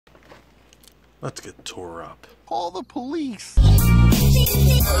Let's get tore up. Call the police.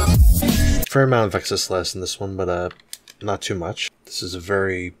 Fair amount of excess lettuce in this one, but not too much. This is a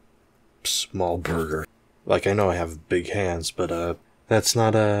very small burger. Like, I know I have big hands, but that's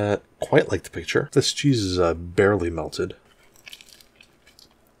not quite like the picture. This cheese is barely melted.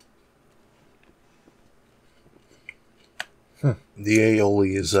 The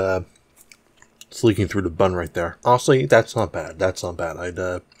aioli is it's leaking through the bun right there. Honestly, that's not bad. That's not bad.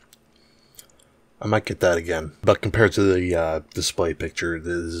 I might get that again. But compared to the display picture,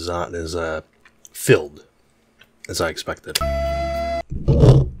 this is not as filled as I expected.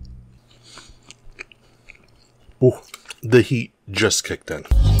 Ooh, the heat just kicked in.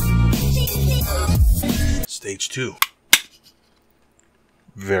 Stage 2.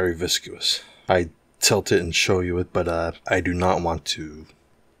 Very viscous. I tilt it and show you it, but I do not want to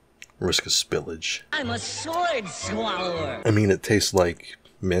risk a spillage. I'm a sword swallower. I mean, it tastes like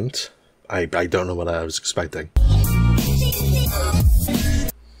mint. I don't know what I was expecting.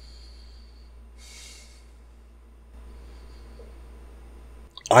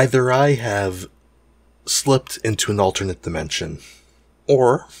 Either I have slipped into an alternate dimension,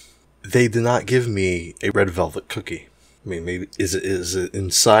 or they did not give me a red velvet cookie. I mean, maybe is it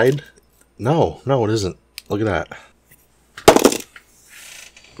inside? No, it isn't. Look at that.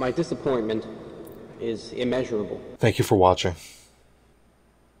 My disappointment is immeasurable. Thank you for watching.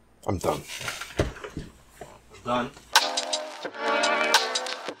 I'm done. I'm done.